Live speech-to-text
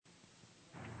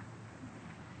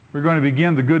We're going to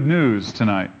begin the good news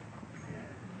tonight.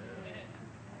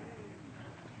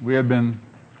 We have been,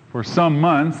 for some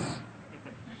months,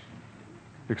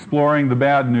 exploring the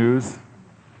bad news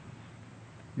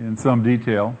in some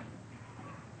detail.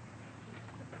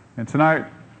 And tonight,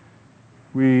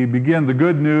 we begin the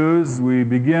good news. We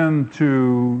begin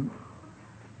to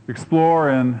explore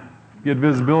and get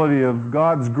visibility of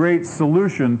God's great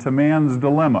solution to man's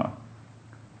dilemma.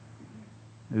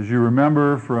 As you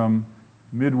remember from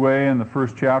midway in the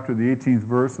first chapter, the 18th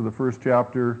verse of the first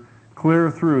chapter,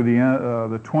 clear through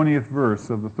the 20th verse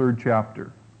of the third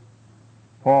chapter,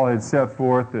 Paul had set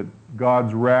forth that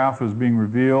God's wrath was being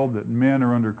revealed, that men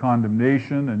are under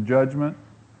condemnation and judgment.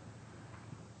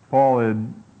 Paul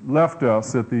had left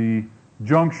us at the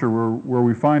juncture where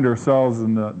we find ourselves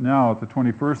now at the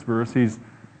 21st verse. He's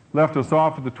left us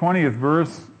off at the 20th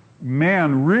verse,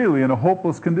 man really in a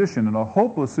hopeless condition, in a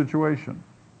hopeless situation.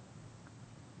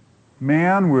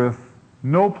 Man with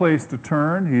no place to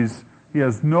turn. He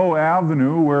has no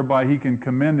avenue whereby he can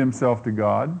commend himself to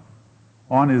God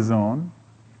on his own.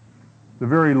 The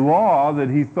very law that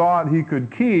he thought he could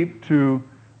keep to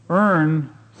earn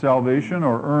salvation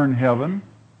or earn heaven,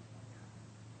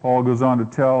 Paul goes on to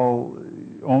tell,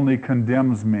 only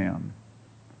condemns man.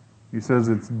 He says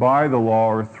it's by the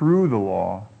law or through the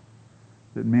law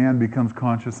that man becomes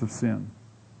conscious of sin.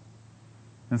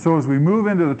 And so as we move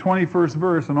into the 21st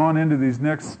verse and on into this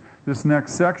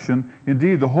next section,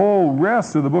 indeed the whole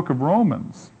rest of the book of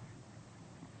Romans,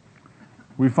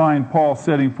 we find Paul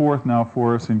setting forth now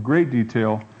for us in great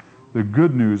detail the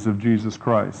good news of Jesus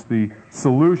Christ, the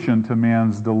solution to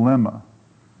man's dilemma,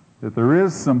 that there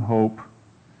is some hope.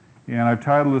 And I've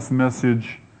titled this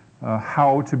message,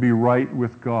 How to be Right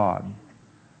with God.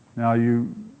 Now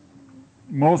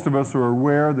most of us are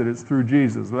aware that it's through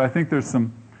Jesus, but I think there's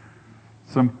some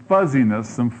fuzziness,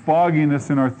 some fogginess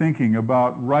in our thinking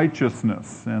about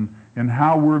righteousness and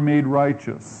how we're made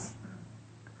righteous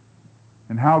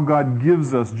and how God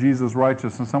gives us Jesus'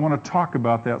 righteousness. I want to talk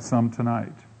about that some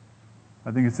tonight.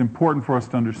 I think it's important for us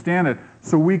to understand it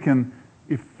so we can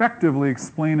effectively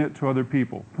explain it to other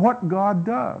people. What God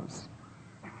does,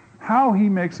 how He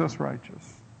makes us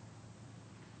righteous.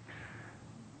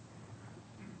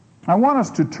 I want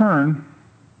us to turn,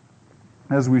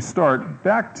 as we start,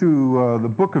 back to the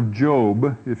book of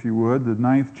Job, if you would, the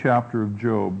 9th chapter of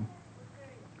Job.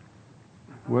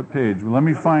 What page? Well, let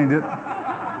me find it.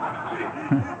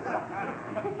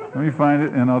 Let me find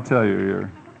it, and I'll tell you here.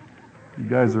 You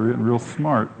guys are real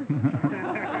smart.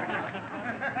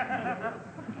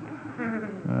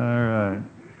 All right.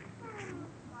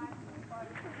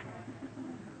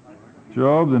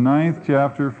 Job, the 9th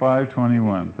chapter,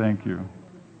 5:21. Thank you.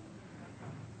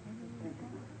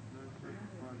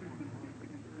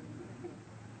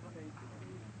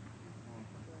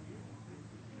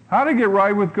 How to get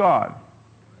right with God.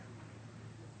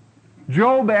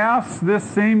 Job asks this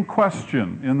same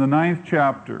question in the 9th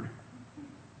chapter.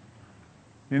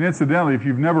 And incidentally, if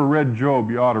you've never read Job,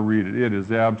 you ought to read it. It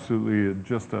is absolutely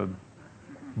just a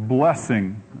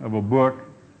blessing of a book.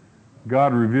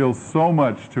 God reveals so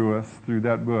much to us through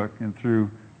that book and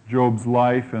through Job's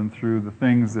life and through the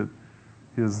things that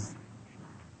his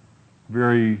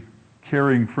very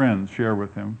caring friends share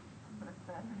with him.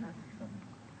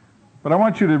 But I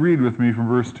want you to read with me from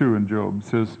verse 2 in Job. It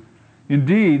says,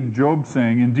 Indeed, Job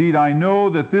saying, Indeed, I know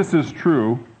that this is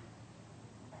true,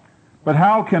 but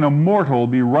how can a mortal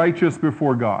be righteous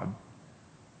before God?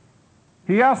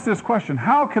 He asked this question,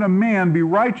 how can a man be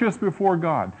righteous before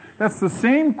God? That's the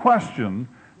same question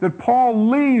that Paul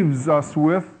leaves us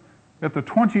with at the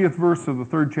 20th verse of the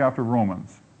 3rd chapter of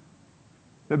Romans.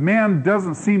 That man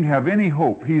doesn't seem to have any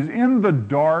hope. He's in the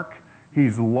dark.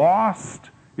 He's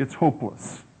lost. It's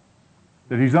hopeless.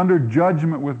 That he's under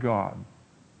judgment with God.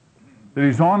 That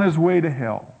he's on his way to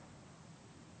hell.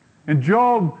 And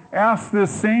Job asks this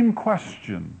same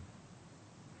question.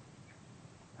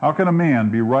 How can a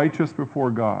man be righteous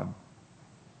before God?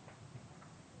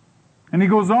 And he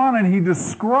goes on and he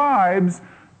describes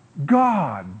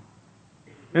God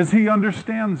as he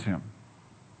understands Him.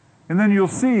 And then you'll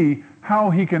see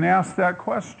how he can ask that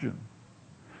question.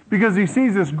 Because he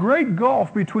sees this great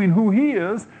gulf between who he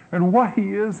is and what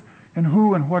he is and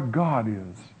who and what God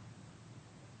is.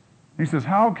 He says,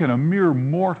 how can a mere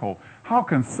mortal, how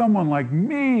can someone like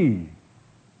me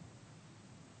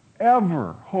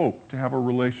ever hope to have a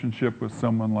relationship with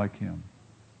someone like Him?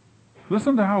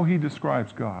 Listen to how he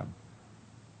describes God.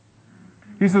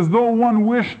 He says, though one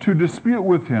wished to dispute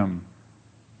with Him,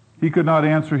 he could not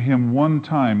answer Him one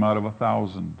time out of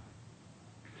 1,000.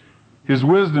 His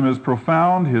wisdom is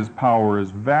profound, His power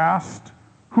is vast.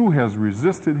 Who has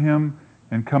resisted Him?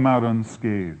 and come out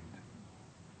unscathed.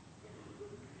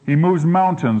 He moves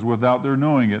mountains without their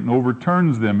knowing it and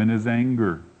overturns them in his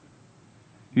anger.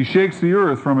 He shakes the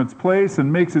earth from its place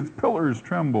and makes its pillars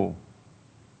tremble.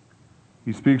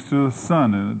 He speaks to the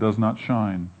sun and it does not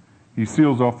shine. He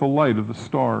seals off the light of the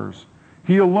stars.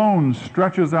 He alone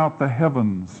stretches out the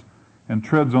heavens and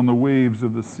treads on the waves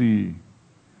of the sea.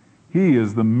 He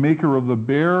is the maker of the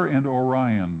Bear and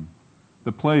Orion,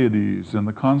 the Pleiades and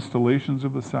the constellations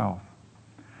of the south.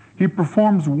 He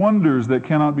performs wonders that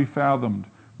cannot be fathomed,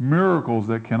 miracles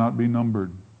that cannot be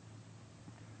numbered.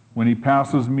 When he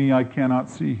passes me, I cannot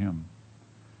see him.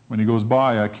 When he goes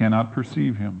by, I cannot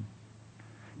perceive him.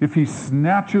 If he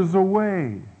snatches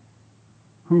away,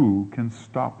 who can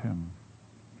stop him?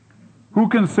 Who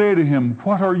can say to him,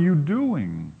 "What are you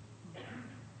doing?"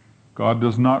 God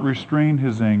does not restrain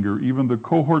his anger. Even the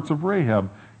cohorts of Rahab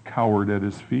cowered at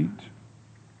his feet.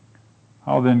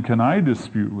 How then can I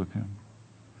dispute with him?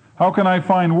 How can I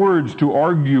find words to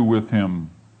argue with him?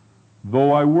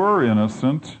 Though I were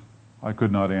innocent, I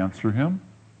could not answer him.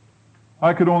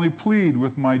 I could only plead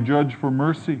with my judge for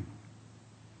mercy.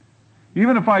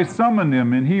 Even if I summoned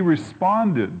him and he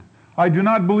responded, I do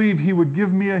not believe he would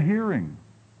give me a hearing.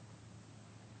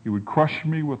 He would crush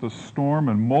me with a storm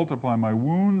and multiply my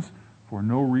wounds for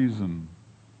no reason.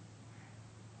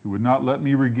 He would not let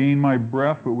me regain my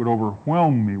breath, but would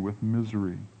overwhelm me with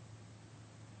misery.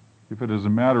 If it is a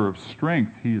matter of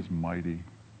strength, he is mighty.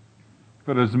 If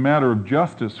it is a matter of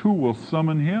justice, who will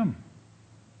summon him?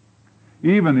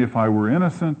 Even if I were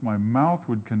innocent, my mouth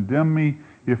would condemn me.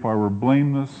 If I were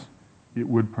blameless, it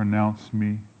would pronounce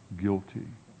me guilty.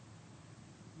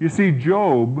 You see,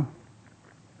 Job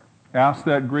asked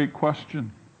that great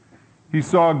question. He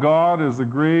saw God as a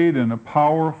great and a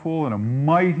powerful and a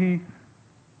mighty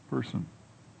person.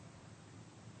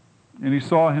 And he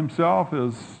saw himself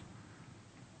as,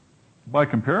 by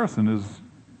comparison, as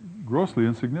grossly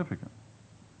insignificant.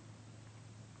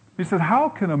 He said, how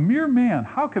can a mere man,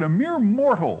 how can a mere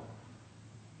mortal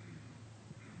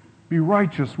be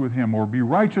righteous with him or be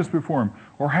righteous before him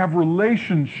or have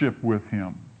relationship with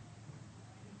him?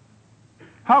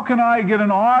 How can I get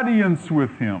an audience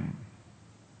with him?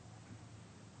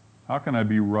 How can I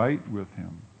be right with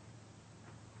him?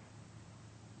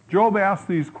 Job asked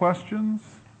these questions.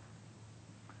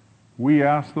 We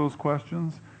ask those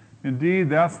questions. Indeed,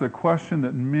 that's the question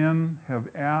that men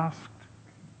have asked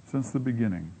since the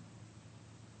beginning.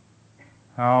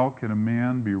 How can a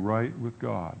man be right with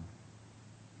God?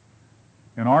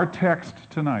 In our text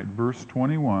tonight, verse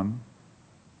 21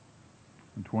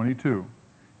 and 22,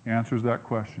 answers that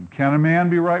question. Can a man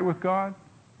be right with God?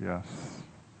 Yes.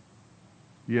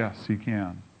 Yes, he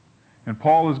can. And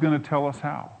Paul is going to tell us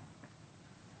how.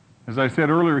 As I said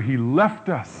earlier, he left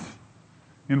us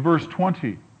in verse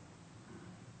 20.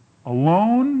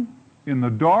 Alone, in the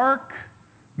dark,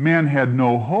 man had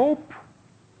no hope.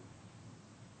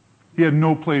 He had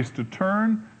no place to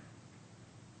turn.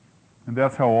 And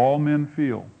that's how all men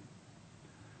feel.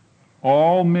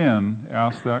 All men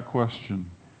ask that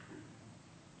question.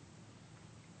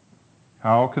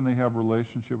 How can they have a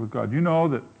relationship with God? You know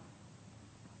that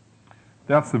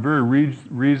that's the very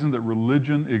reason that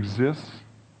religion exists,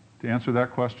 to answer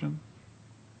that question.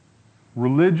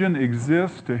 Religion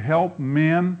exists to help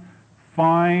men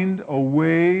find a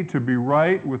way to be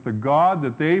right with the God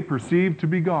that they perceive to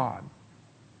be God.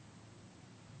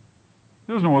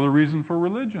 There's no other reason for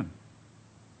religion.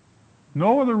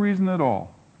 No other reason at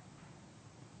all.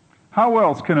 How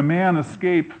else can a man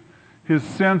escape his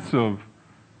sense of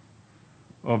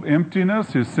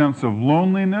emptiness, his sense of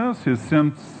loneliness, his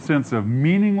sense of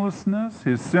meaninglessness,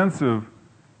 his sense of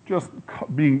just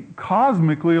being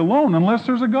cosmically alone, unless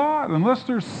there's a God, unless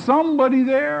there's somebody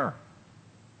there?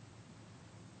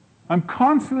 I'm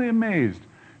constantly amazed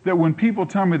that when people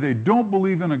tell me they don't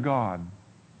believe in a God,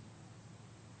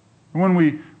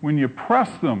 when you press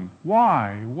them,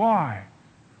 why?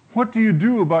 What do you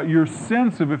do about your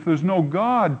sense of if there's no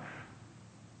God,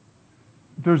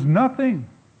 there's nothing.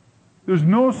 There's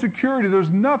no security. There's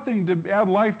nothing to add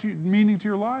meaning to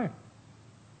your life.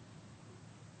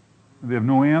 They have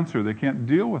no answer. They can't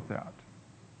deal with that.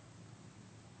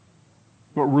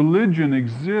 But religion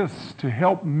exists to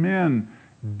help men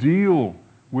deal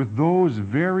with those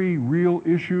very real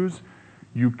issues.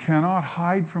 You cannot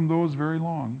hide from those very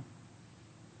long.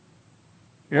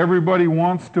 Everybody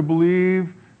wants to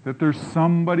believe that there's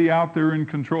somebody out there in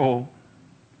control.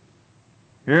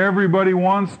 Everybody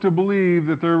wants to believe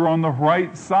that they're on the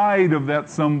right side of that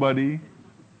somebody.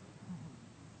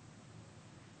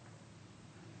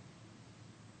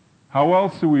 How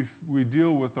else do we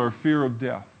deal with our fear of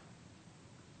death?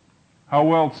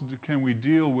 How else can we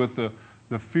deal with the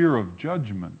the fear of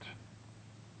judgment.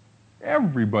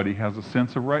 Everybody has a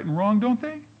sense of right and wrong, don't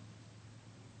they?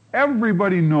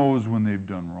 Everybody knows when they've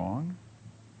done wrong.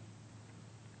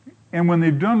 And when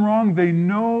they've done wrong, they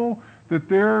know that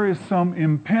there is some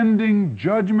impending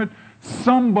judgment.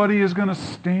 Somebody is going to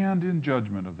stand in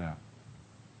judgment of that.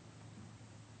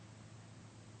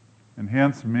 And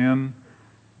hence men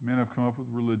have come up with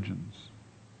religions.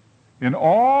 And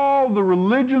all the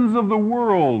religions of the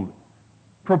world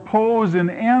propose an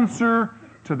answer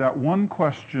to that one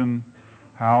question: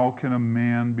 how can a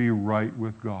man be right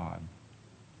with God?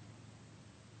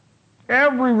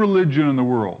 Every religion in the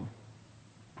world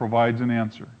provides an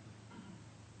answer.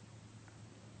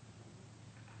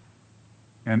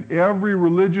 And every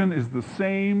religion is the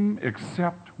same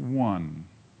except one.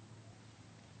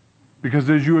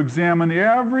 Because as you examine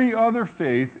every other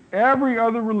faith, every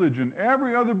other religion,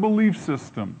 every other belief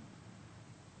system,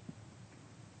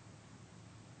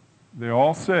 they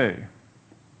all say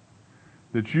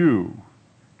that you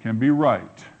can be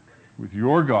right with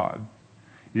your God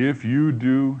if you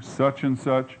do such and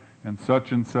such and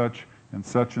such and such and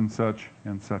such and such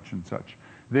and such and such.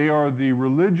 They are the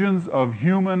religions of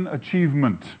human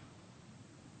achievement.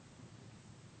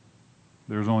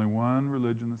 There's only one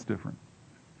religion that's different.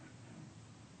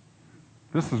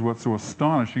 This is what's so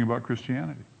astonishing about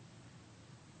Christianity.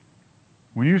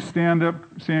 When you stand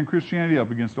Christianity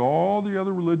up against all the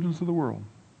other religions of the world,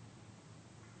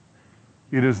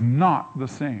 it is not the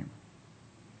same.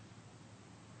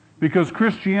 Because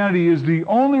Christianity is the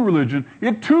only religion,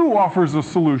 it too offers a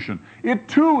solution. It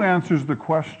too answers the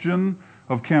question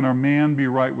of can a man be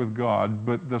right with God,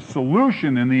 but the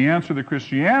solution and the answer that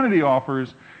Christianity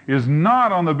offers is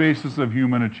not on the basis of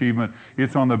human achievement,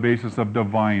 it's on the basis of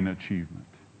divine achievement.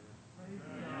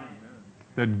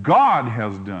 That God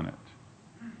has done it.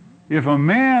 If a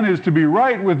man is to be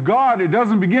right with God, it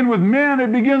doesn't begin with men,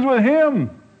 it begins with him.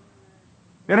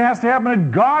 It has to happen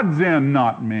at God's end,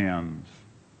 not man's.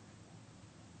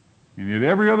 And yet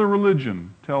every other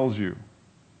religion tells you,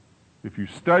 if you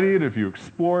study it, if you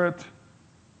explore it,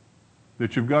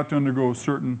 that you've got to undergo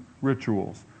certain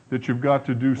rituals, that you've got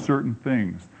to do certain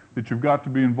things, that you've got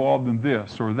to be involved in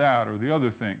this or that or the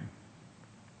other thing.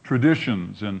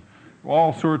 Traditions and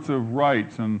all sorts of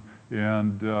rites and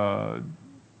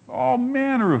all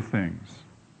manner of things.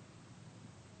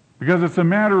 Because it's a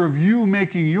matter of you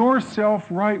making yourself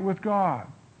right with God.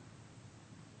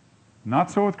 Not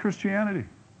so with Christianity.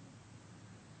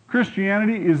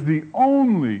 Christianity is the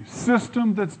only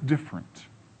system that's different.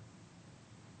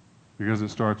 Because it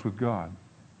starts with God.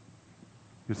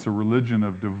 It's a religion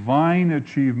of divine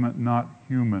achievement, not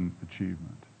human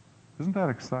achievement. Isn't that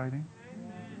exciting?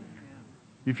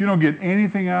 If you don't get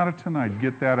anything out of tonight,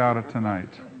 get that out of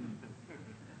tonight.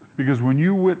 Because when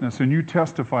you witness and you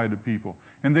testify to people,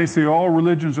 and they say all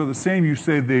religions are the same, you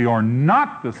say they are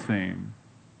not the same.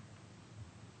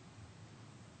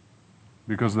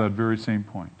 Because of that very same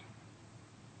point.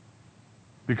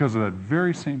 Because of that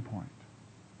very same point.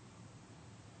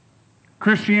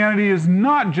 Christianity is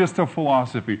not just a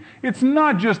philosophy. It's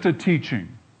not just a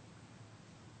teaching.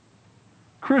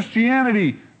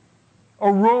 Christianity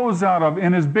arose out of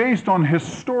and is based on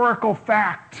historical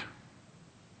fact.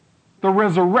 The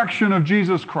resurrection of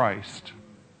Jesus Christ.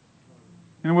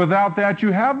 And without that,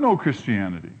 you have no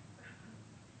Christianity.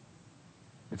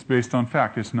 It's based on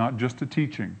fact. It's not just a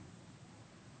teaching.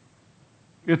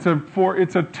 It's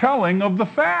a telling of the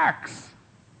facts.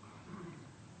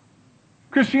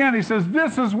 Christianity says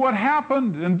this is what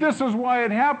happened, and this is why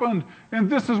it happened, and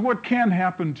this is what can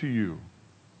happen to you.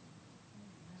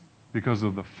 Because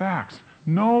of the facts.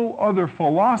 No other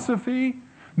philosophy,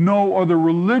 no other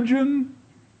religion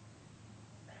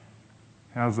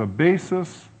has a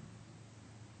basis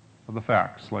of the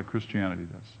facts like Christianity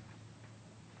does.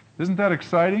 Isn't that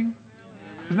exciting?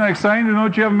 Isn't that exciting to know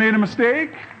that you haven't made a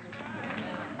mistake?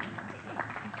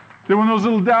 Then when those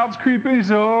little doubts creep in, you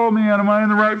say, oh man, am I in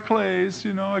the right place?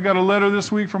 You know, I got a letter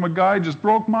this week from a guy who just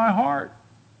broke my heart.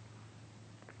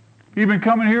 He'd been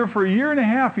coming here for 1.5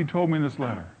 years, he told me in this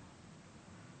letter.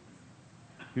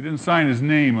 He didn't sign his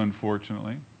name,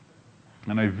 unfortunately.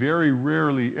 And I very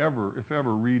rarely ever, if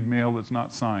ever, read mail that's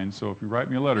not signed. So if you write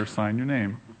me a letter, sign your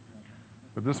name.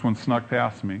 But this one snuck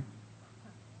past me.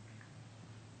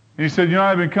 And he said, you know,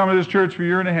 I've been coming to this church for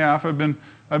 1.5 years.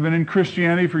 I've been in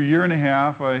Christianity for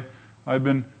 1.5 years. I've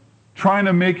been trying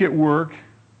to make it work.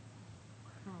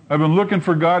 I've been looking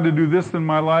for God to do this in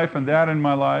my life and that in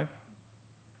my life.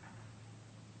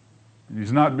 And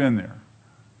he's not been there.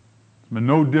 There's been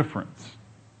no difference.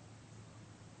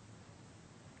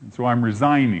 And so I'm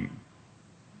resigning.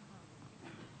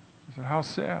 I said, how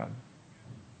sad.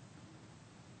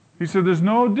 He said, there's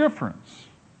no difference.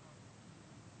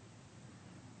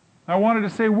 I wanted to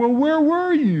say, well, where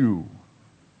were you?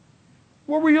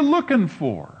 What were you looking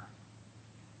for?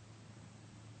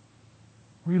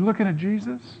 Were you looking at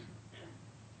Jesus?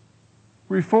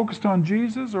 Were you focused on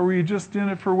Jesus, or were you just in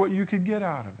it for what you could get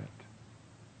out of it?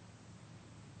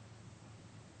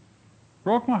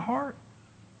 Broke my heart.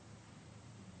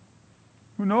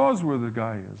 Who knows where the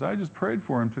guy is? I just prayed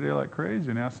for him today like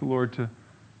crazy and asked the Lord to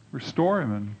restore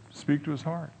him and speak to his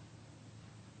heart.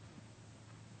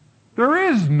 There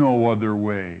is no other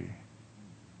way.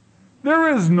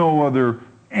 There is no other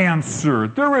answer.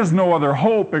 There is no other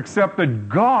hope except that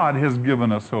God has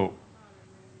given us hope.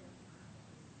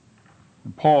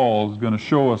 And Paul is going to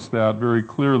show us that very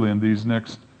clearly in these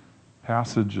next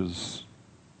passages.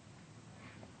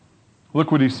 Look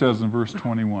what he says in verse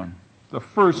 21. The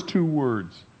first two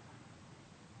words.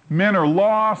 Men are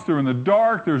lost, they're in the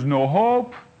dark, there's no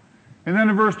hope. And then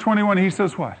in verse 21 he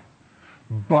says what?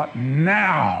 But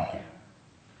now.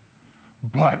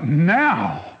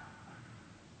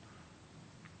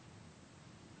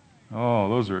 Oh,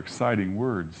 those are exciting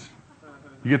words.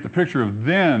 You get the picture of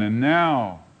then and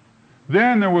now.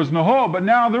 Then there was no hope, but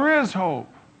now there is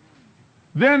hope.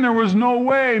 Then there was no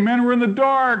way. Men were in the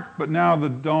dark, but now the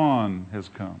dawn has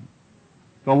come.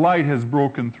 The light has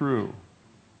broken through.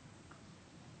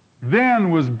 Then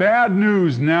was bad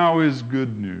news, now is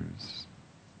good news.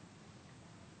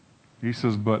 He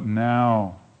says, but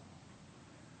now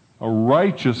a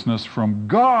righteousness from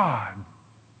God,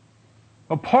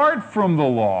 apart from the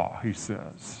law, he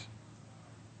says,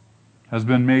 has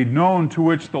been made known, to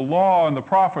which the law and the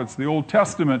prophets, the Old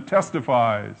Testament,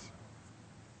 testifies.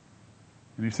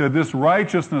 And he said, this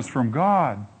righteousness from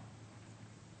God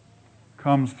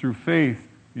comes through faith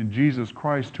in Jesus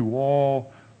Christ to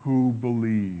all who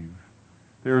believe.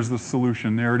 There's the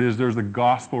solution. There it is. There's the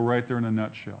gospel right there in a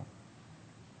nutshell.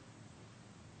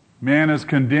 Man is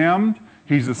condemned.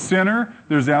 He's a sinner.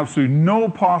 There's absolutely no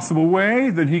possible way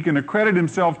that he can accredit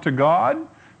himself to God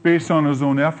based on his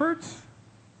own efforts.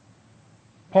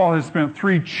 Paul has spent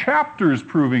 3 chapters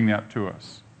proving that to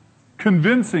us,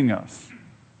 convincing us.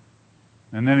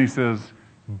 And then he says,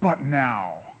 but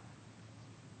now,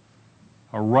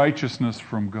 a righteousness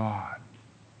from God.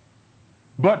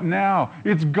 But now,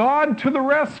 it's God to the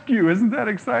rescue. Isn't that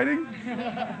exciting?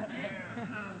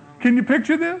 Can you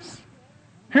picture this?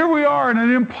 Here we are in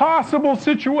an impossible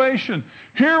situation.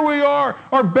 Here we are,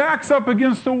 our backs up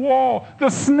against the wall. The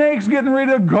snake's getting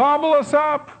ready to gobble us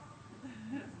up.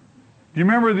 Do you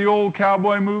remember the old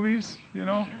cowboy movies, you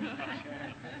know?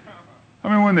 I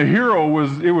mean, when the hero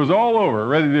it was all over.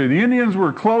 Right? The Indians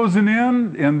were closing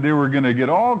in, and they were going to get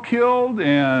all killed,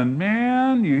 and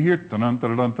man, you hear dun dun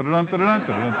dun dun dun dun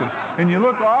dun, and you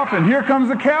look off, and here comes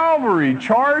the cavalry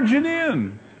charging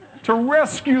in to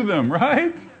rescue them,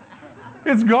 right?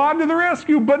 It's God to the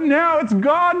rescue, but now it's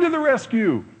God to the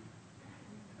rescue.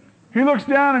 He looks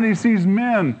down and he sees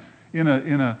men in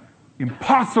a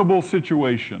impossible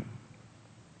situation,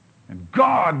 and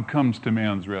God comes to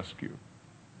man's rescue.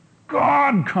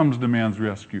 God comes to man's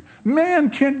rescue. Man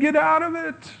can't get out of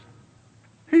it.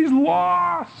 He's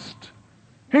lost.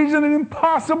 He's in an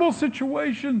impossible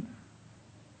situation.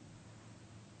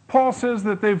 Paul says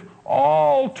that they've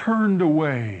all turned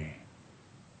away.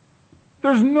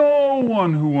 There's no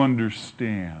one who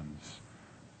understands.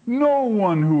 No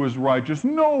one who is righteous.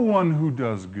 No one who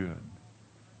does good.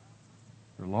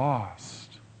 They're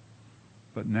lost.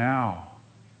 But now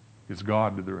is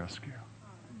God to the rescue.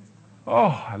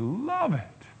 Oh, I love it.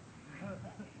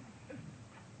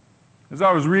 As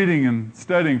I was reading and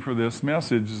studying for this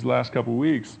message these last couple of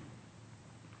weeks,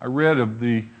 I read of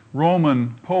the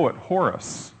Roman poet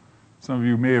Horace. Some of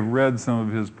you may have read some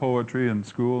of his poetry in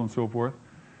school and so forth.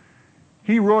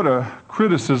 He wrote a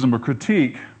criticism, a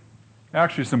critique,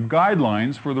 actually some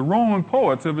guidelines for the Roman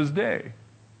poets of his day.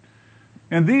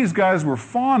 And these guys were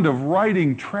fond of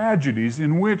writing tragedies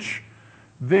in which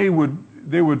they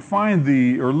would find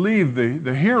leave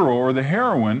the hero or the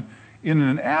heroine in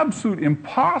an absolute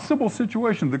impossible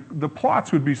situation. The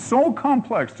plots would be so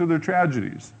complex to their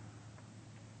tragedies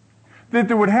that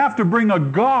they would have to bring a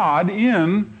god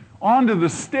in onto the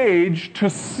stage to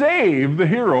save the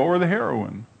hero or the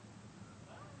heroine.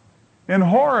 And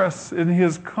Horace, in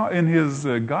his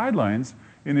guidelines,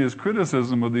 in his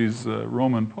criticism of these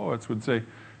Roman poets, would say,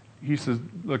 he says,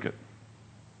 look it.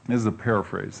 This is a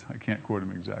paraphrase. I can't quote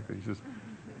him exactly. He says,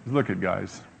 look it,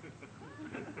 guys.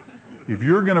 If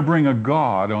you're going to bring a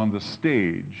god on the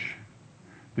stage,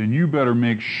 then you better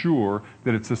make sure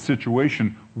that it's a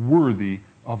situation worthy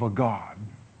of a god.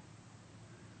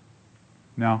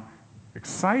 Now,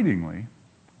 excitingly,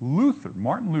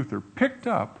 Martin Luther picked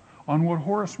up on what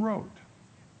Horace wrote.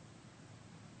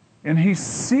 And he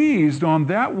seized on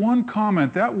that one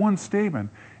comment, that one statement,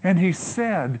 and he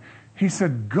said,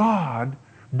 God,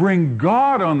 bring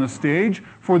God on the stage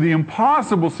for the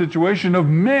impossible situation of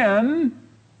men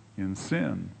in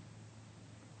sin.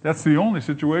 That's the only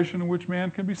situation in which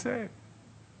man can be saved.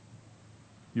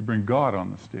 You bring God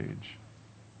on the stage.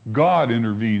 God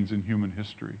intervenes in human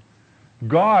history.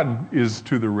 God is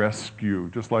to the rescue,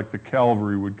 just like the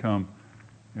cavalry would come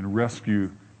and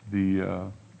rescue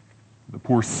the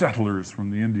poor settlers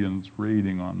from the Indians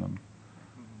raiding on them.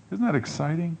 Isn't that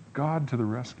exciting? God to the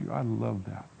rescue. I love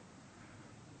that.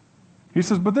 He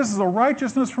says, but this is a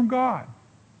righteousness from God.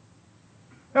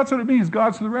 That's what it means,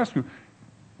 God's to the rescue.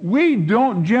 We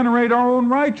don't generate our own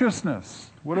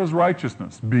righteousness. What is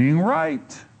righteousness? Being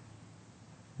right,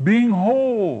 being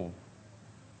whole,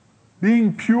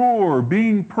 being pure,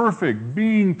 being perfect,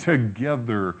 being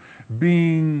together,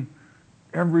 being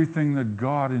everything that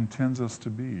God intends us to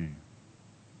be.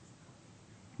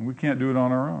 And we can't do it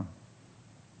on our own.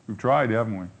 We've tried,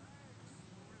 haven't we?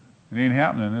 It ain't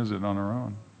happening, is it, on our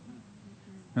own?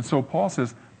 And so Paul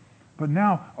says, but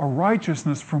now a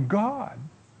righteousness from God.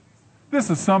 This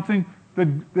is something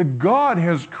that God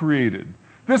has created.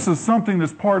 This is something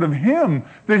that's part of Him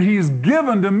that He's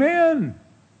given to men.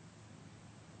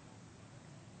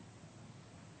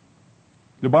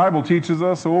 The Bible teaches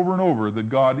us over and over that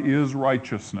God is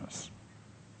righteousness.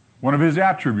 One of His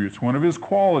attributes, one of His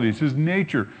qualities, His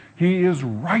nature. He is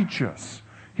righteous.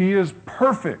 He is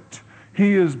perfect.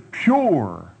 He is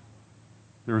pure.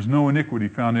 There is no iniquity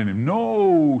found in Him.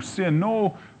 No sin,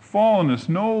 no fallenness,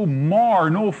 no mar,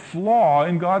 no flaw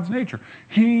in God's nature.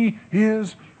 He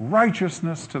is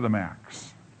righteousness to the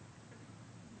max.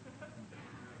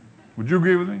 Would you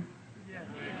agree with me? Yes.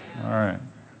 All right.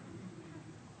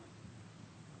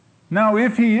 Now,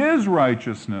 if He is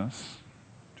righteousness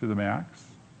to the max,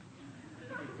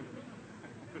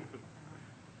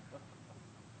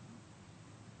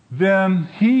 then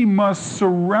He must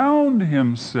surround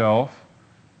Himself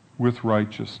with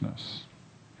righteousness.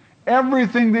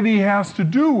 Everything that He has to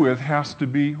do with has to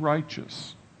be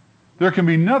righteous. There can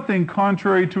be nothing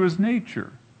contrary to His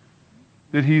nature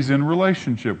that He's in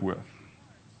relationship with.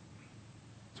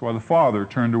 That's why the Father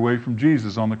turned away from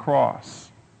Jesus on the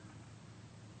cross.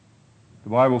 The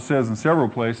Bible says in several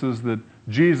places that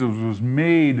Jesus was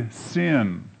made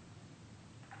sin.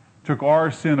 Took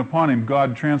our sin upon Him.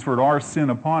 God transferred our sin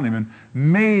upon Him and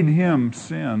made Him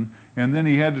sin. And then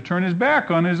He had to turn His back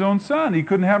on His own Son. He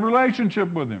couldn't have a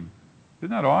relationship with Him.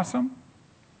 Isn't that awesome?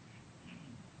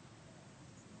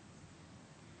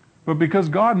 But because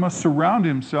God must surround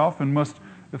Himself and must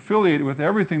affiliate with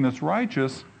everything that's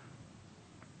righteous,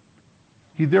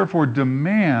 He therefore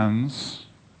demands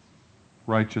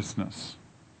righteousness.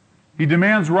 He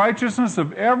demands righteousness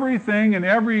of everything and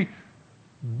every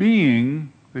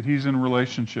being that He's in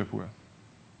relationship with.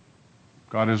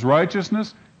 God is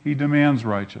righteousness. He demands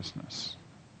righteousness.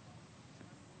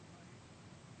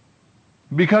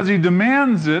 Because He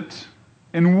demands it,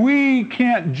 and we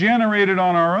can't generate it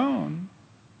on our own,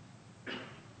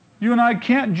 you and I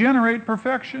can't generate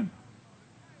perfection.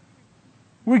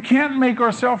 We can't make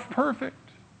ourselves perfect.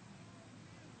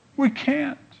 We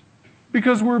can't.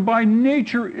 Because we're by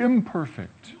nature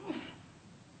imperfect.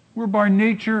 We're by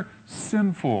nature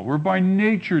sinful. We're by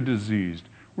nature diseased.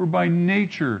 We're by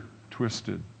nature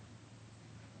twisted.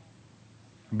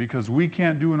 Because we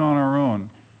can't do it on our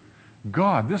own,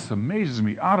 God, this amazes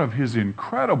me, out of His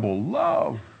incredible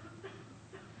love,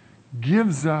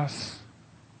 gives us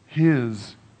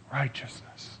His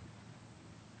righteousness.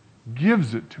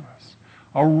 Gives it to us.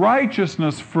 A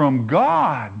righteousness from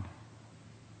God.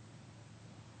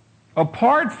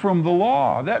 Apart from the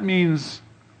law. That means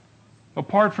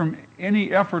apart from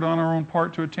any effort on our own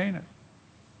part to attain it.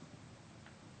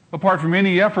 Apart from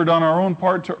any effort on our own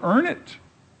part to earn it.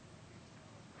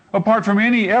 Apart from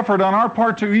any effort on our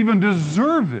part to even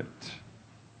deserve it.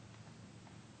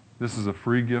 This is a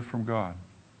free gift from God.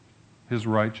 His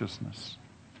righteousness.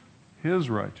 His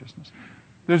righteousness.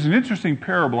 There's an interesting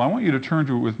parable. I want you to turn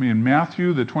to it with me in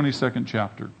Matthew, the 22nd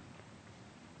chapter.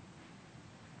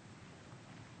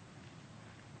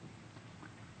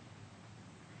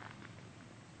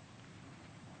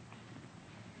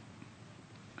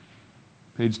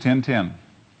 Page 1010.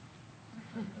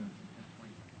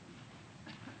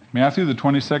 Matthew, the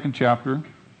 22nd chapter.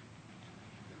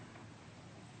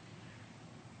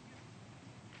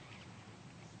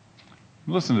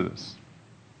 Listen to this.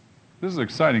 This is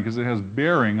exciting because it has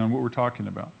bearing on what we're talking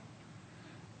about.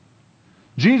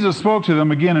 Jesus spoke to them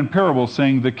again in parables,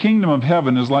 saying, "The kingdom of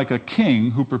heaven is like a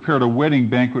king who prepared a wedding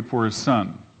banquet for his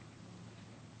son.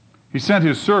 He sent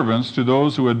his servants to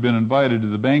those who had been invited to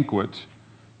the banquet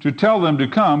to tell them to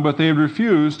come, but they had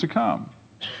refused to come.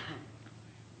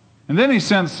 And then he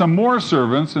sent some more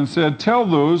servants and said, "Tell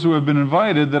those who have been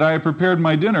invited that I have prepared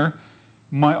my dinner.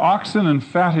 My oxen and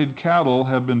fatted cattle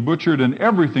have been butchered, and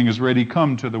everything is ready.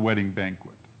 Come to the wedding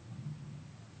banquet."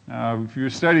 Now, if you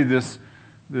study this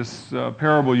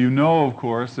parable, you know, of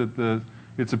course, that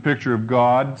it's a picture of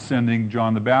God sending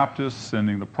John the Baptist,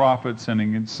 sending the prophet,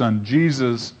 sending his son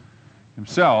Jesus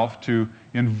himself to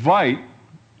invite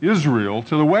Israel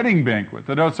to the wedding banquet,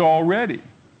 that it's all ready.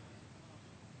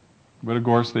 But of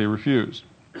course they refused.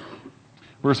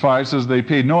 Verse 5 says, "They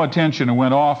paid no attention and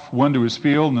went off, one to his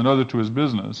field and another to his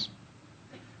business.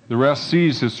 The rest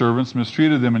seized his servants,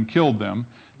 mistreated them, and killed them.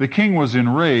 The king was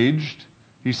enraged.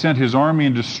 He sent his army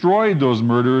and destroyed those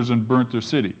murderers and burnt their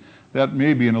city." That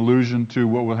may be an allusion to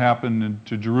what will happen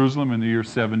to Jerusalem in the year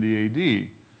 70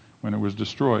 AD, when it was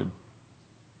destroyed.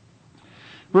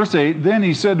 Verse 8, "Then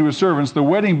he said to his servants, 'The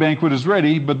wedding banquet is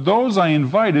ready, but those I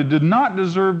invited did not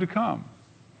deserve to come,'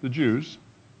 the Jews.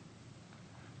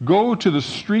 'Go to the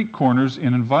street corners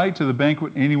and invite to the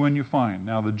banquet anyone you find.'"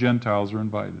 Now the Gentiles are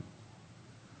invited.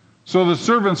 "So the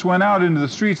servants went out into the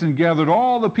streets and gathered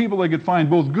all the people they could find,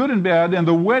 both good and bad, and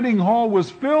the wedding hall was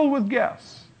filled with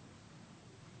guests."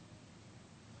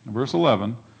 Verse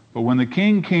 11, "But when the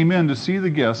king came in to see the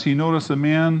guests, he noticed a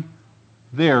man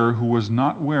there who was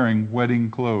not wearing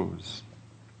wedding clothes."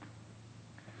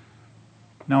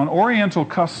 Now, there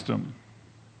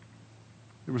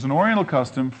was an Oriental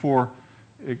custom for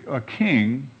a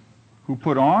king who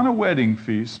put on a wedding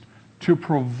feast to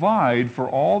provide for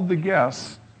all the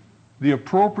guests the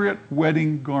appropriate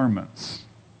wedding garments.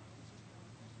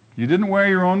 You didn't wear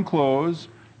your own clothes.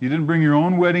 You didn't bring your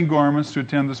own wedding garments to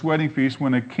attend this wedding feast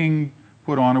when a king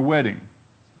put on a wedding.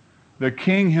 The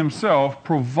king himself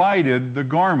provided the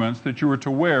garments that you were to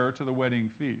wear to the wedding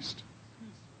feast.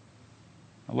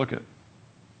 Now look at it.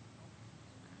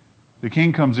 The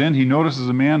king comes in. He notices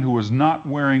a man who was not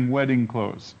wearing wedding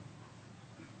clothes.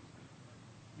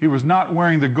 He was not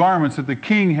wearing the garments that the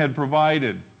king had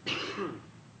provided.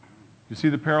 You see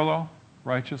the parallel?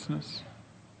 Righteousness.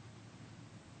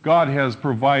 God has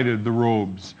provided the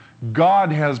robes.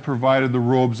 God has provided the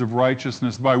robes of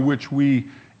righteousness by which we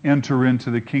enter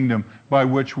into the kingdom, by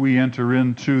which we enter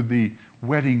into the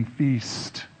wedding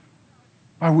feast,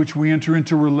 by which we enter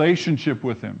into relationship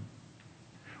with him.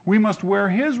 We must wear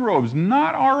his robes,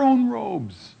 not our own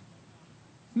robes,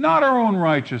 not our own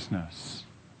righteousness.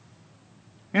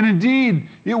 And indeed,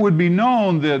 it would be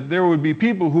known that there would be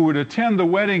people who would attend the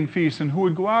wedding feast and who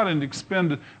would go out and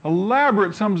expend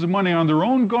elaborate sums of money on their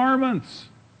own garments.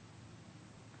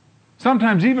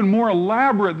 Sometimes even more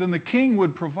elaborate than the king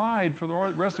would provide for the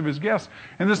rest of his guests.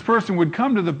 And this person would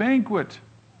come to the banquet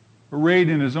arrayed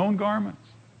in his own garments.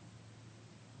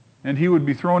 And he would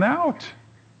be thrown out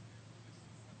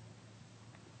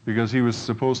because he was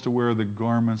supposed to wear the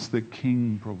garments the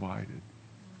king provided.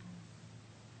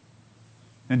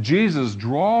 And Jesus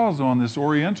draws on this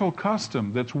Oriental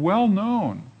custom that's well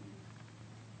known.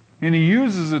 And he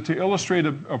uses it to illustrate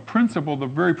a principle, the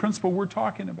very principle we're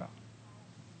talking about.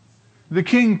 The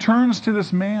king turns to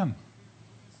this man.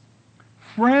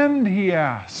 "Friend," he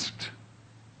asked.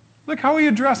 Look how he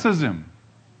addresses him.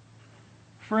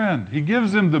 Friend. He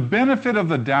gives him the benefit of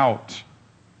the doubt.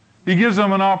 He gives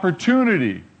him an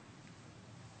opportunity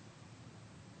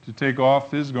to take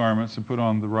off his garments and put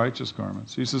on the righteous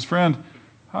garments. He says, "Friend,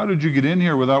 how did you get in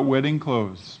here without wedding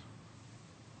clothes?"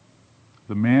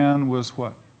 The man was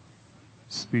what?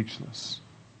 Speechless.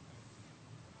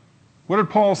 What did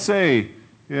Paul say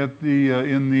in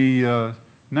the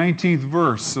 19th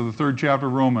verse of the 3rd chapter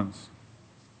of Romans?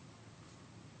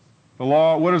 The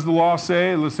law. What does the law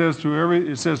say? It says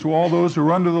to all those who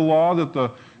are under the law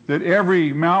that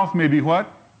every mouth may be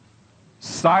what?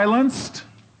 Silenced.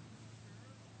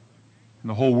 And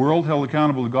the whole world held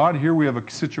accountable to God. Here we have a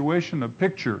situation, a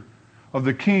picture of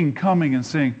the king coming and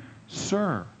saying,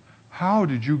 "Sir, how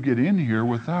did you get in here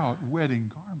without wedding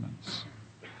garments?"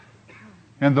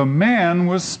 And the man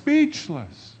was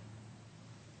speechless.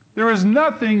 There is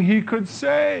nothing he could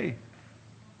say.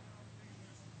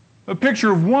 A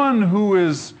picture of one who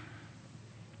is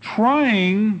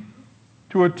trying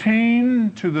to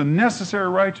attain to the necessary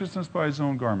righteousness by his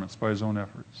own garments, by his own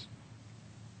efforts.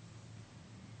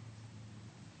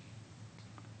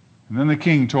 And then the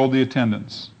king told the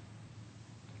attendants,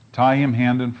 "Tie him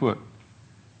hand and foot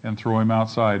and throw him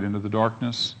outside into the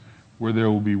darkness where there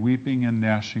will be weeping and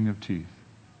gnashing of teeth."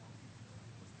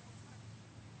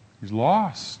 He's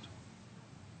lost.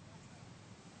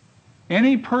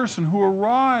 Any person who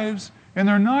arrives and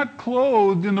they're not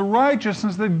clothed in the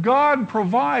righteousness that God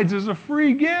provides as a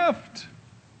free gift,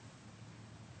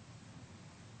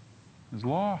 is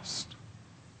lost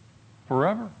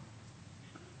forever.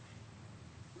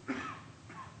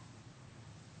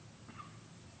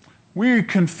 We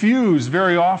confuse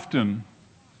very often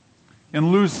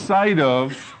and lose sight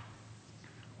of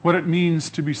what it means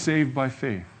to be saved by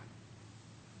faith.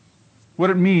 What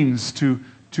it means to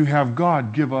have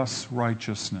God give us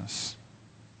righteousness.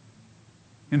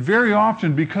 And very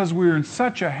often, because we're in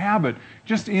such a habit,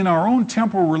 just in our own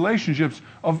temporal relationships,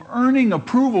 of earning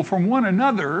approval from one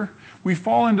another, we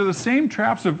fall into the same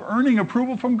traps of earning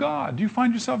approval from God. Do you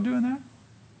find yourself doing that?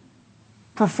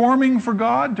 Performing for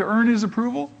God to earn His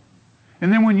approval?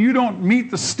 And then when you don't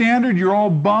meet the standard, you're all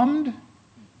bummed?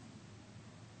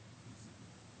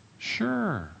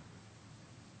 Sure.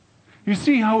 You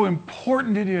see how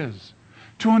important it is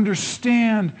to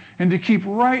understand and to keep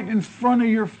right in front of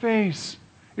your face.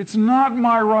 It's not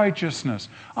my righteousness.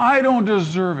 I don't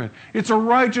deserve it. It's a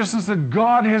righteousness that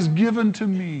God has given to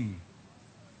me.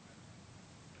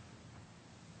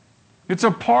 It's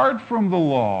apart from the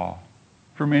law,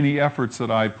 from any efforts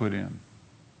that I put in.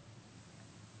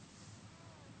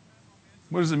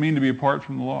 What does it mean to be apart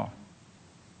from the law?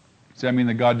 Does that mean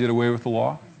that God did away with the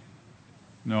law?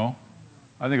 No.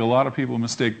 I think a lot of people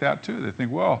mistake that too. They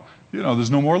think, well, there's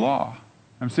no more law.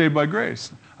 I'm saved by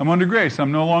grace. I'm under grace.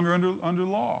 I'm no longer under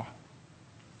law.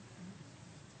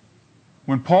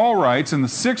 When Paul writes in the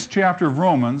 6th chapter of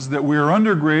Romans that we are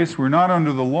under grace, we're not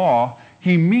under the law,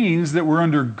 he means that we're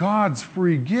under God's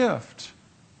free gift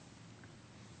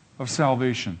of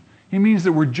salvation. He means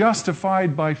that we're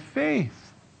justified by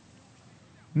faith.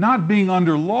 Not being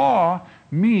under law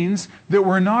means that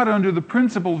we're not under the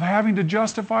principle of having to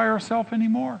justify ourselves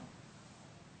anymore,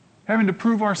 having to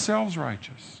prove ourselves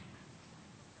righteous.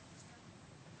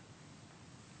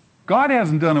 God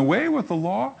hasn't done away with the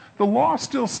law. The law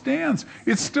still stands.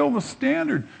 It's still the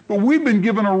standard. But we've been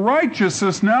given a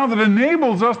righteousness now that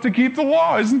enables us to keep the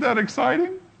law. Isn't that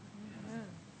exciting?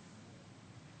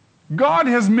 God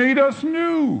has made us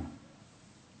new.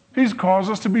 He's caused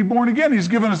us to be born again. He's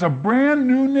given us a brand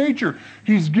new nature.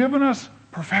 He's given us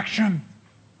perfection.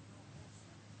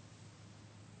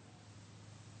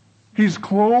 He's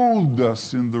clothed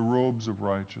us in the robes of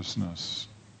righteousness.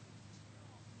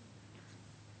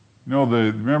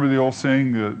 Remember the old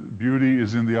saying that beauty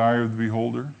is in the eye of the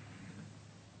beholder?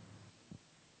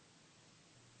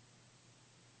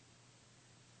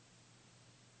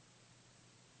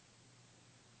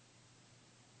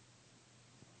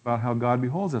 About how God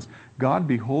beholds us. God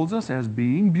beholds us as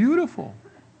being beautiful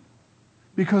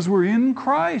because we're in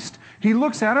Christ. He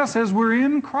looks at us as we're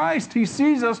in Christ. He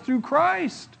sees us through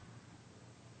Christ.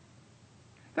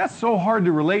 That's so hard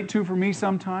to relate to for me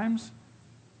sometimes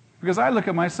because I look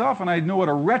at myself and I know what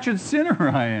a wretched sinner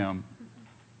I am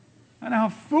and how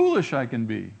foolish I can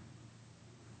be.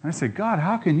 And I say, God,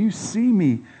 how can you see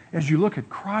me as you look at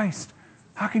Christ?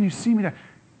 How can you see me that?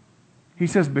 He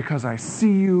says, because I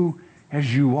see you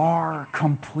as you are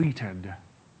completed.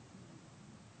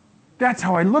 That's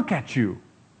how I look at you.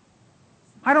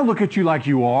 I don't look at you like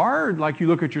you are, like you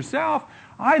look at yourself.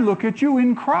 I look at you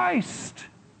in Christ.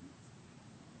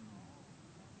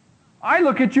 I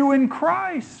look at you in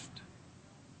Christ.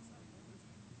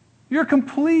 You're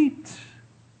complete.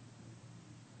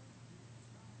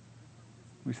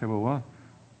 We say, well,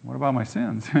 what about my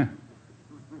sins?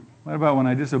 What about when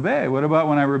I disobey? What about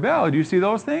when I rebel? Do you see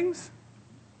those things?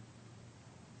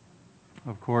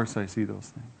 Of course I see those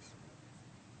things.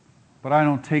 But I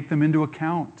don't take them into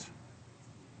account.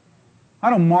 I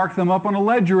don't mark them up on a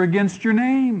ledger against your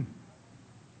name.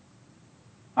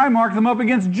 I mark them up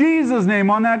against Jesus' name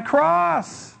on that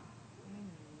cross.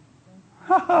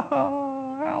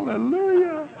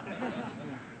 Hallelujah.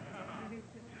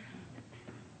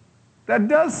 That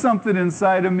does something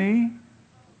inside of me.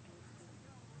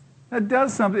 That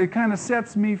does something. It kind of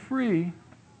sets me free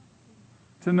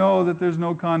to know that there's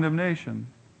no condemnation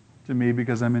to me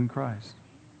because I'm in Christ,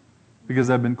 because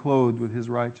I've been clothed with His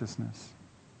righteousness.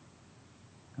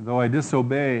 And though I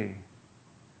disobey,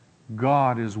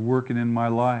 God is working in my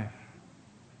life.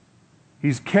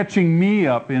 He's catching me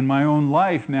up in my own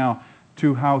life now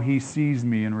to how He sees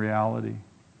me in reality.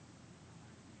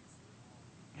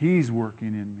 He's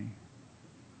working in me.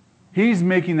 He's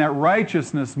making that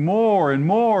righteousness more and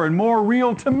more and more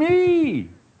real to me.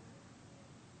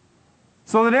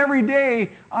 So that every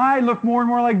day I look more and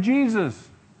more like Jesus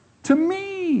to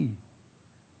me.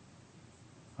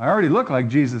 I already look like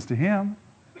Jesus to Him.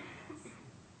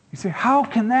 You say, how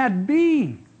can that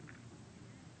be?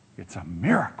 It's a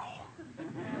miracle.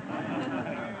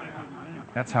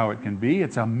 That's how it can be.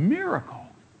 It's a miracle.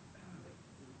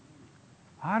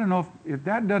 I don't know if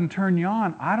that doesn't turn you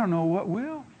on, I don't know what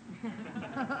will.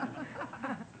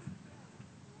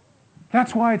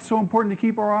 That's why it's so important to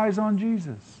keep our eyes on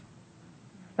Jesus.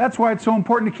 That's why it's so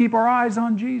important to keep our eyes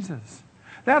on Jesus.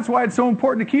 That's why it's so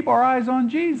important to keep our eyes on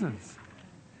Jesus.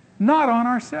 Not on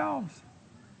ourselves.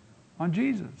 On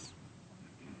Jesus.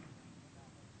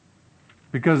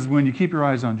 Because when you keep your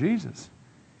eyes on Jesus,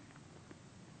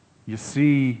 you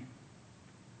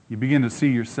begin to see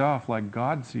yourself like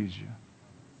God sees you.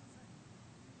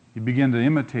 You begin to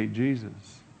imitate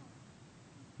Jesus.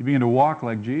 You begin to walk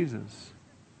like Jesus.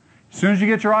 As soon as you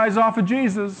get your eyes off of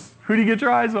Jesus, who do you get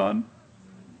your eyes on?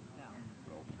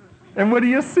 And what do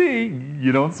you see?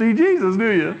 You don't see Jesus,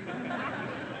 do you?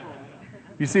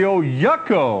 You see old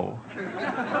Yucko.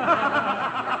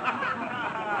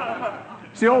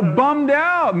 See old bummed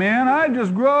out, man. I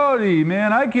just grody,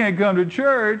 man. I can't come to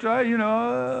church.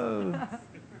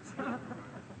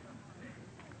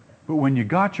 But when you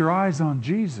got your eyes on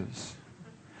Jesus,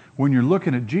 when you're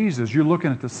looking at Jesus, you're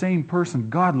looking at the same person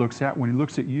God looks at when He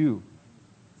looks at you.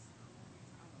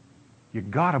 You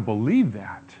got to believe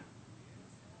that.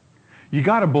 You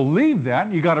got to believe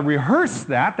that. You got to rehearse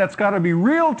that. That's got to be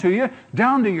real to you,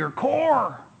 down to your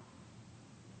core.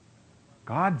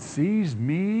 God sees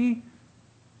me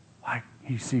like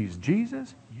He sees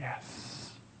Jesus?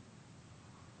 Yes.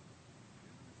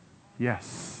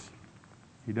 Yes,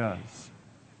 He does.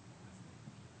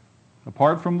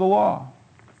 Apart from the law,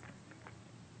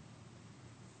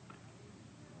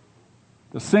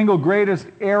 the single greatest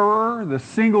error, the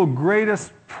single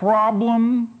greatest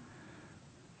problem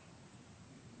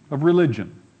of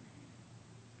religion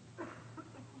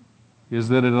is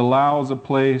that it allows a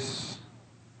place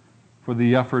for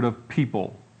the effort of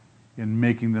people in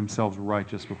making themselves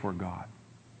righteous before God.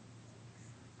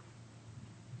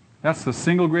 That's the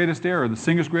single greatest error, the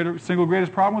single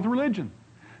greatest problem with religion.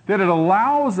 That it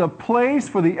allows a place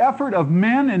for the effort of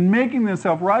men in making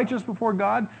themselves righteous before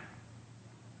God.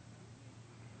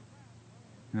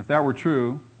 And if that were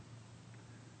true,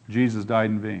 Jesus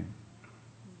died in vain.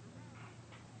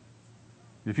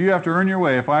 If you have to earn your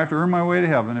way, if I have to earn my way to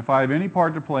heaven, if I have any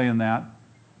part to play in that,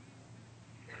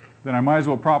 then I might as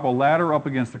well prop a ladder up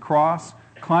against the cross,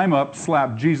 climb up,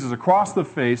 slap Jesus across the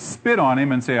face, spit on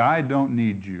Him, and say, I don't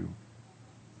need you.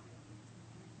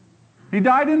 He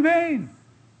died in vain.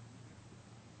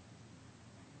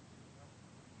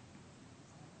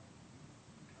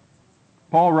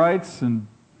 Paul writes in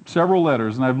several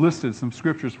letters, and I've listed some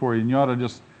scriptures for you, and you ought to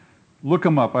just look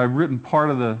them up. I've written part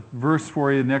of the verse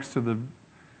for you next to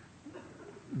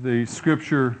the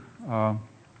scripture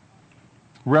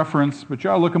reference, but you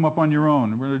ought to look them up on your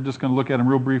own. We're just going to look at them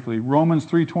real briefly. Romans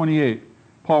 3:28,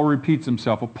 Paul repeats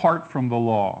himself, apart from the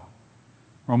law.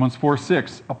 Romans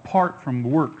 4:6, apart from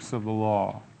works of the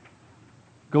law.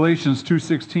 Galatians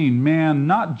 2:16, man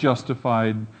not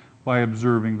justified by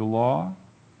observing the law.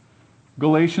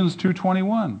 Galatians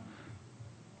 2:21,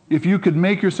 if you could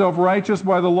make yourself righteous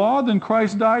by the law, then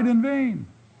Christ died in vain.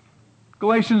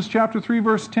 Galatians chapter 3,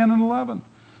 verse 10 and 11.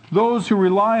 Those who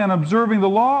rely on observing the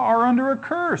law are under a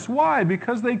curse. Why?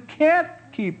 Because they can't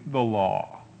keep the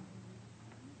law.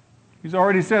 He's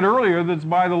already said earlier that it's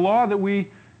by the law that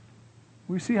we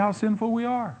see how sinful we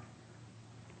are.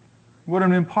 What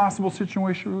an impossible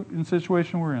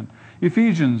situation we're in.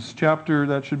 Ephesians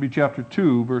that should be chapter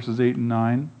 2, verses 8 and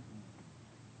 9.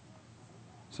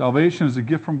 Salvation is a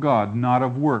gift from God, not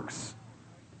of works,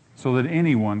 so that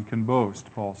anyone can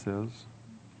boast, Paul says.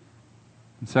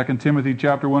 In 2 Timothy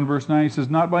chapter 1, verse 9, he says,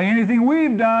 not by anything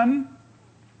we've done.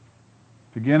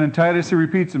 Again, in Titus, he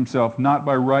repeats himself, not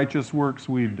by righteous works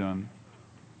we've done.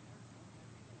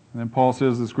 And then Paul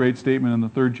says this great statement in the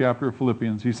 3rd chapter of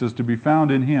Philippians. He says, to be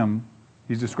found in Him,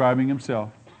 he's describing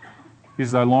himself. He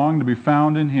says, I long to be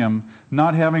found in Him,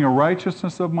 not having a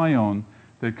righteousness of my own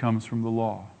that comes from the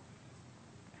law.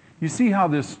 You see how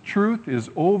this truth is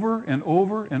over and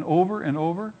over and over and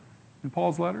over in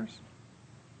Paul's letters?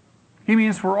 He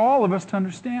means for all of us to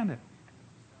understand it.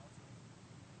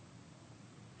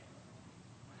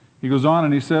 He goes on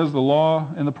and he says, the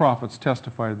law and the prophets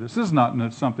testify to this. This is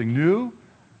not something new.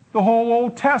 The whole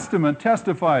Old Testament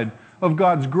testified of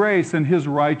God's grace and His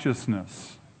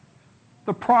righteousness.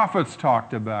 The prophets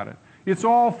talked about it. It's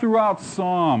all throughout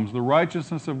Psalms, the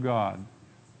righteousness of God.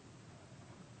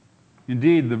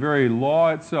 Indeed, the very law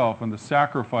itself and the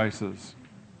sacrifices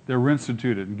that were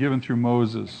instituted and given through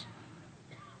Moses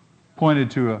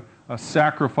pointed to a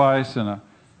sacrifice and a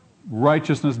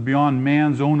righteousness beyond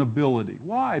man's own ability.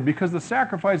 Why? Because the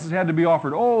sacrifices had to be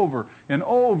offered over and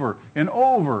over and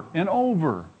over and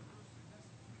over.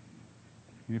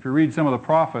 If you read some of the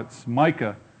prophets,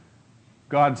 Micah,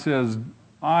 God says,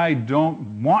 I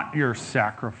don't want your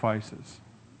sacrifices.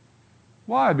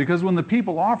 Why? Because when the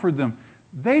people offered them,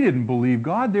 they didn't believe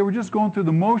God. They were just going through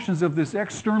the motions of this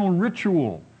external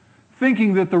ritual,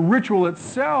 thinking that the ritual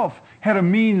itself had a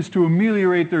means to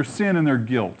ameliorate their sin and their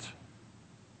guilt.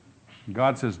 And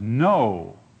God says,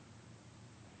 no.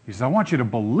 He says, I want you to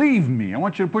believe me. I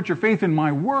want you to put your faith in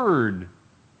my word.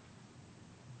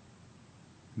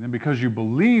 And then because you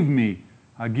believe me,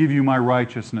 I give you my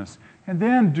righteousness. And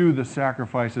then do the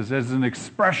sacrifices as an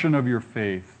expression of your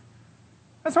faith.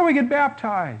 That's how we get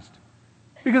baptized.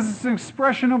 Because it's an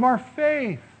expression of our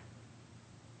faith.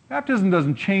 Baptism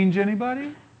doesn't change anybody.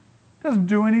 It doesn't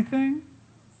do anything.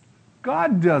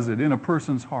 God does it in a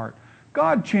person's heart.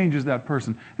 God changes that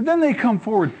person. And then they come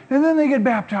forward, and then they get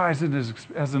baptized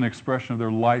as an expression of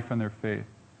their life and their faith.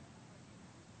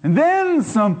 And then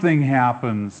something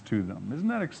happens to them. Isn't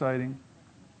that exciting?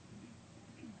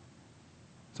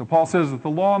 So Paul says that the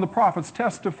law and the prophets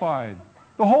testified.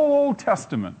 The whole Old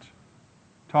Testament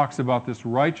talks about this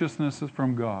righteousness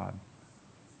from God.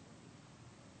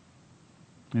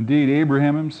 Indeed,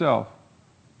 Abraham himself,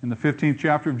 in the 15th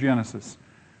chapter of Genesis,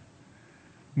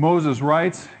 Moses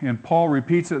writes, and Paul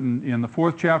repeats it in the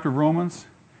 4th chapter of Romans,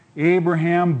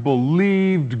 Abraham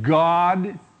believed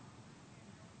God,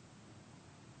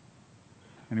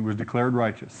 and he was declared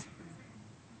righteous.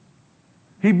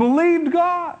 He believed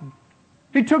God.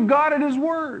 He took God at His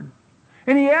word.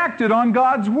 And he acted on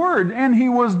God's word, and he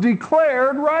was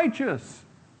declared righteous.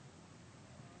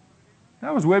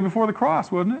 That was way before the cross,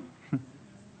 wasn't it?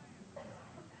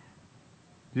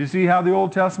 Do you see how the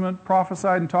Old Testament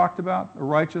prophesied and talked about a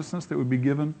righteousness that would be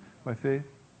given by faith?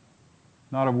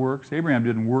 Not of works. Abraham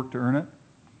didn't work to earn it.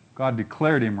 God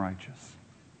declared him righteous.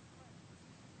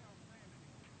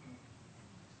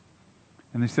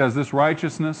 And he says this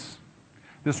righteousness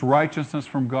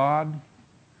from God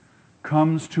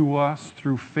comes to us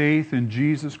through faith in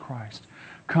Jesus Christ.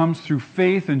 Comes through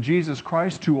faith in Jesus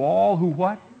Christ to all who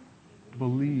what?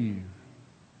 Believe.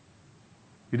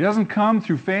 It doesn't come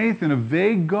through faith in a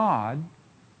vague God.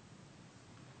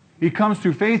 It comes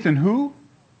through faith in who?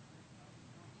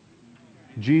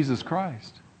 Jesus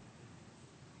Christ.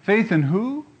 Faith in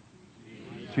who?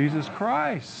 Jesus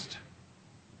Christ.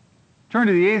 Turn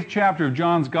to the 8th chapter of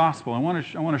John's Gospel. I want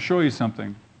to show you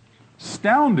something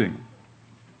astounding.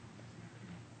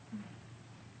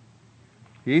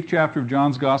 The 8th chapter of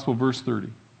John's Gospel, verse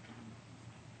 30.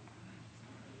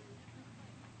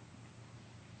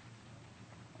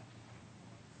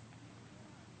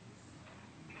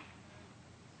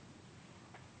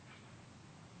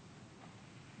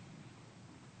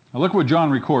 Now look what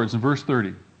John records in verse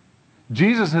 30.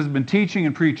 Jesus has been teaching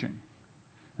and preaching.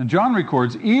 And John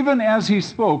records, even as he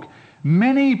spoke,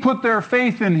 many put their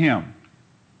faith in him.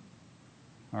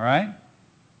 All right?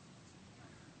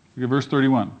 Look at verse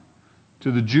 31.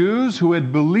 To the Jews who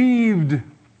had believed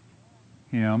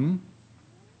him,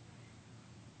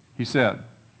 he said,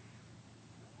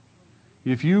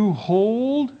 if you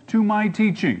hold to my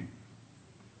teaching,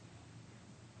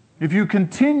 if you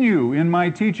continue in my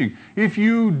teaching, if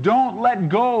you don't let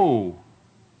go,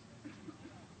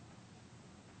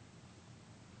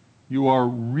 you are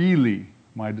really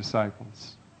my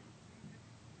disciples.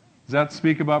 Does that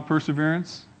speak about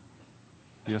perseverance?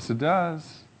 Yes, it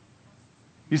does.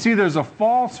 You see, there's a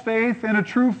false faith and a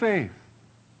true faith.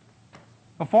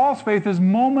 A false faith is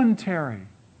momentary.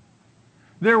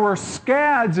 There were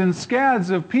scads and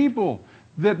scads of people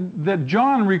that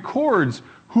John records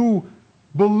who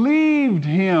believed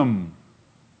him,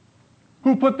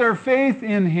 who put their faith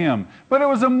in him. But it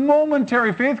was a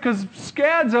momentary faith because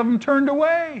scads of them turned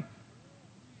away.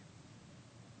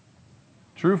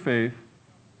 True faith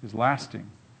is lasting.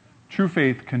 True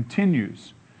faith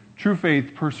continues. True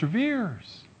faith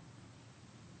perseveres.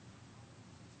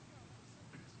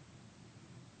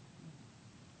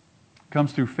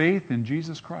 Comes through faith in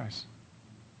Jesus Christ.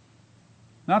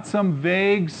 Not some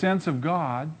vague sense of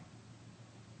God.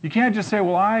 You can't just say,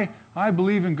 well, I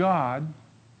believe in God.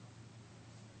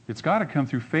 It's got to come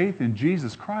through faith in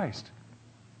Jesus Christ.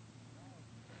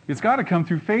 It's got to come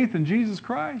through faith in Jesus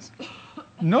Christ.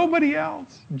 Nobody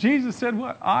else. Jesus said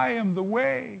what? I am the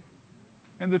way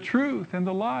and the truth and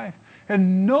the life.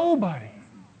 And nobody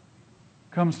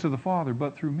comes to the Father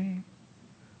but through me.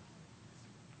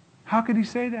 How could he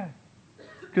say that?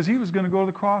 Because he was going to go to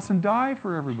the cross and die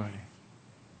for everybody.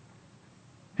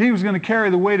 He was going to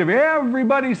carry the weight of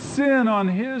everybody's sin on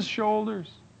his shoulders,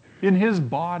 in his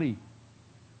body.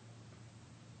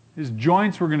 His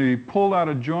joints were going to be pulled out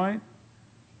of joint,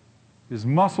 his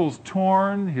muscles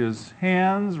torn, his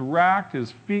hands racked,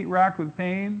 his feet racked with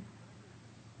pain.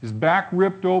 his back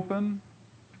ripped open,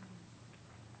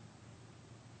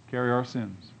 carry our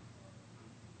sins.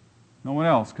 No one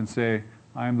else can say,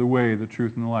 I am the way, the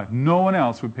truth, and the life. No one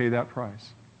else would pay that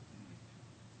price.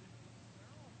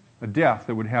 A death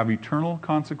that would have eternal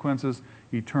consequences,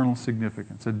 eternal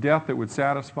significance. A death that would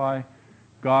satisfy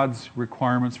God's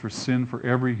requirements for sin for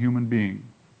every human being.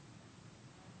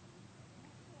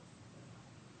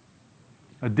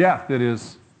 A death that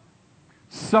is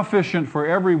sufficient for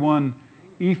everyone,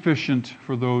 efficient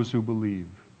for those who believe.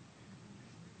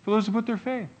 For those who put their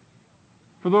faith.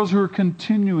 For those who are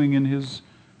continuing in His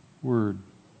Word.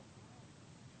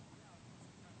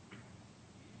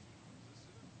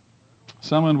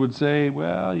 Someone would say,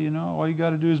 well, all you got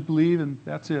to do is believe and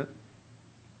that's it.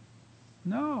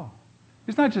 No.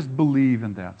 It's not just believe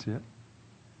and that's it.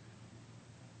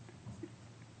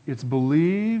 It's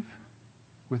believe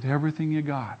with everything you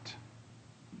got.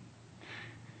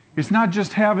 It's not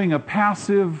just having a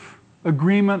passive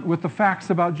agreement with the facts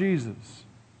about Jesus.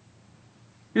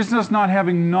 It's just not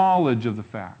having knowledge of the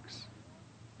facts.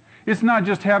 It's not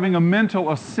just having a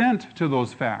mental assent to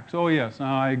those facts. Oh yes,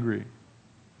 I agree.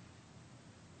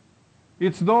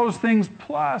 It's those things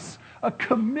plus a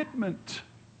commitment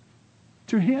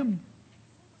to Him.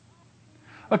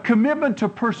 A commitment to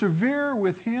persevere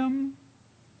with Him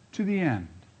to the end.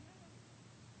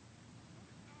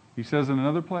 He says in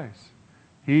another place,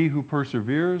 he who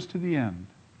perseveres to the end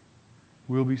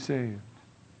will be saved.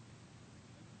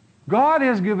 God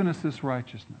has given us this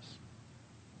righteousness.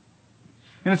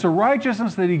 And it's a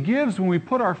righteousness that He gives when we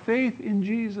put our faith in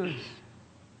Jesus.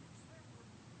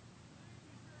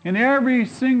 And every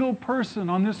single person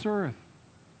on this earth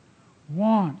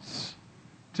wants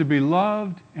to be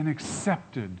loved and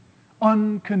accepted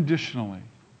unconditionally.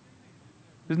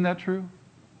 Isn't that true?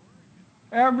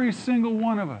 Every single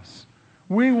one of us.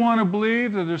 We want to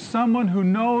believe that there's someone who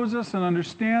knows us and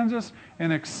understands us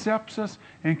and accepts us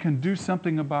and can do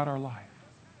something about our life.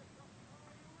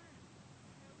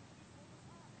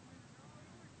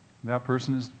 That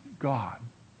person is God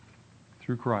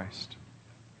through Christ.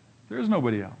 There is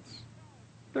nobody else.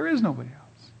 There is nobody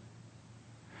else.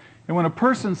 And when a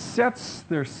person sets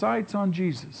their sights on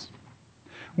Jesus,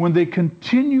 when they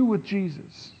continue with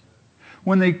Jesus,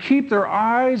 when they keep their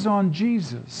eyes on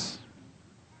Jesus,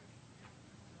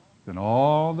 then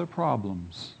all the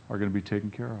problems are going to be taken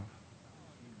care of.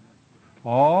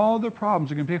 All the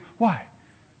problems are going to be taken. Why?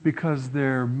 Because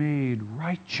they're made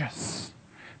righteous.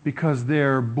 Because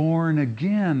they're born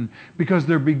again. Because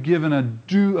they're be given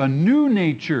a new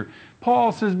nature.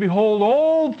 Paul says, behold,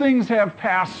 old things have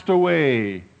passed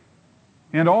away,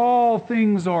 and all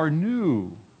things are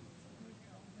new.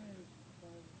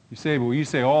 You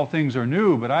say all things are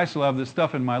new, but I still have this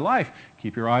stuff in my life.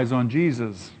 Keep your eyes on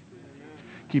Jesus.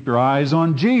 Keep your eyes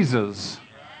on Jesus.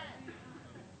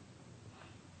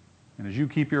 And as you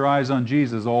keep your eyes on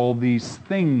Jesus, all these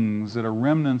things that are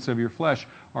remnants of your flesh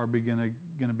are going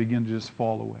to begin to just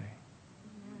fall away.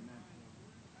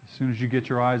 As soon as you get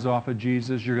your eyes off of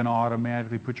Jesus, you're going to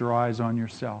automatically put your eyes on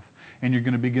yourself. And you're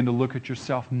going to begin to look at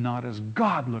yourself not as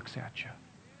God looks at you,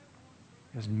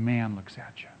 as man looks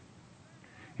at you.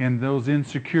 And those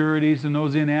insecurities and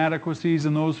those inadequacies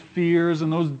and those fears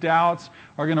and those doubts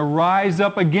are going to rise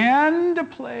up again to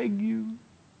plague you.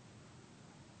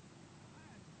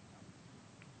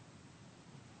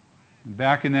 And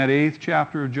back in that 8th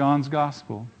chapter of John's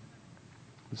Gospel,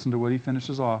 listen to what he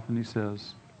finishes off, and he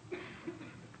says,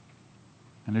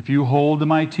 and if you hold to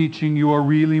my teaching, you are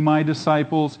really my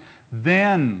disciples,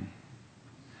 then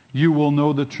you will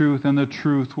know the truth, and the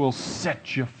truth will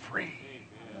set you free.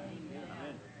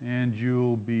 And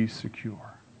you'll be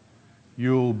secure.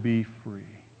 You'll be free.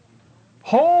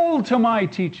 Hold to my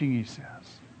teaching, he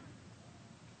says.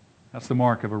 That's the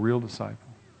mark of a real disciple.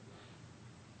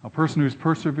 A person who's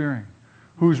persevering,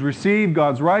 who's received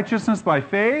God's righteousness by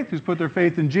faith, who's put their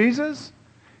faith in Jesus,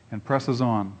 and presses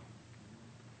on.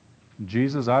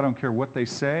 Jesus, I don't care what they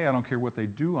say, I don't care what they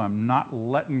do, I'm not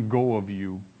letting go of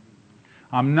you.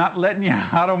 I'm not letting you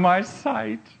out of my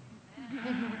sight.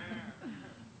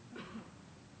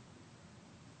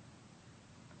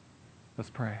 Let's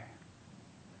pray.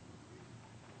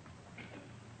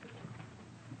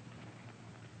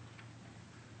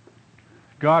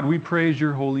 God, we praise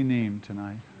your holy name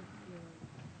tonight.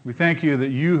 We thank you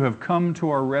that you have come to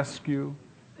our rescue.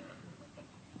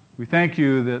 We thank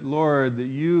you that, Lord, that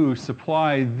you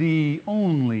supply the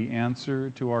only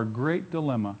answer to our great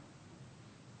dilemma.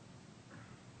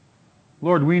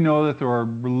 Lord, we know that there are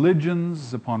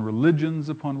religions upon religions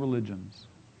upon religions.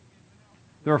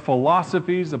 There are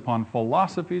philosophies upon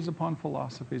philosophies upon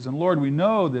philosophies. And Lord, we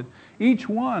know that each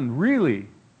one really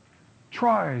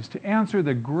tries to answer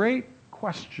the great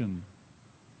question,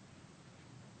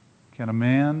 can a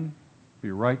man be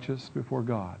righteous before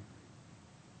God?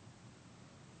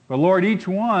 But Lord, each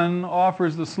one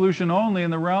offers the solution only in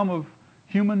the realm of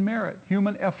human merit,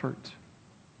 human effort.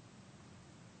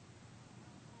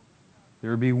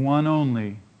 There be one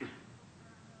only,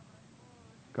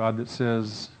 God, that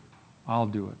says, I'll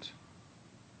do it.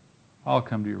 I'll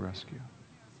come to your rescue.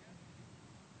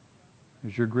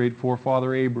 As your great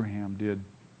forefather Abraham did,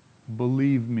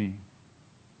 believe me.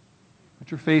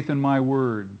 Put your faith in my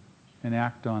word and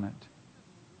act on it.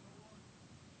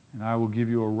 And I will give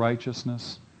you a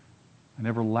righteousness, an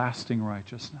everlasting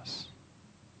righteousness.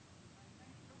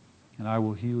 And I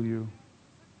will heal you,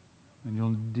 and you'll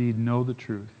indeed know the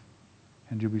truth,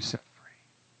 and you'll be set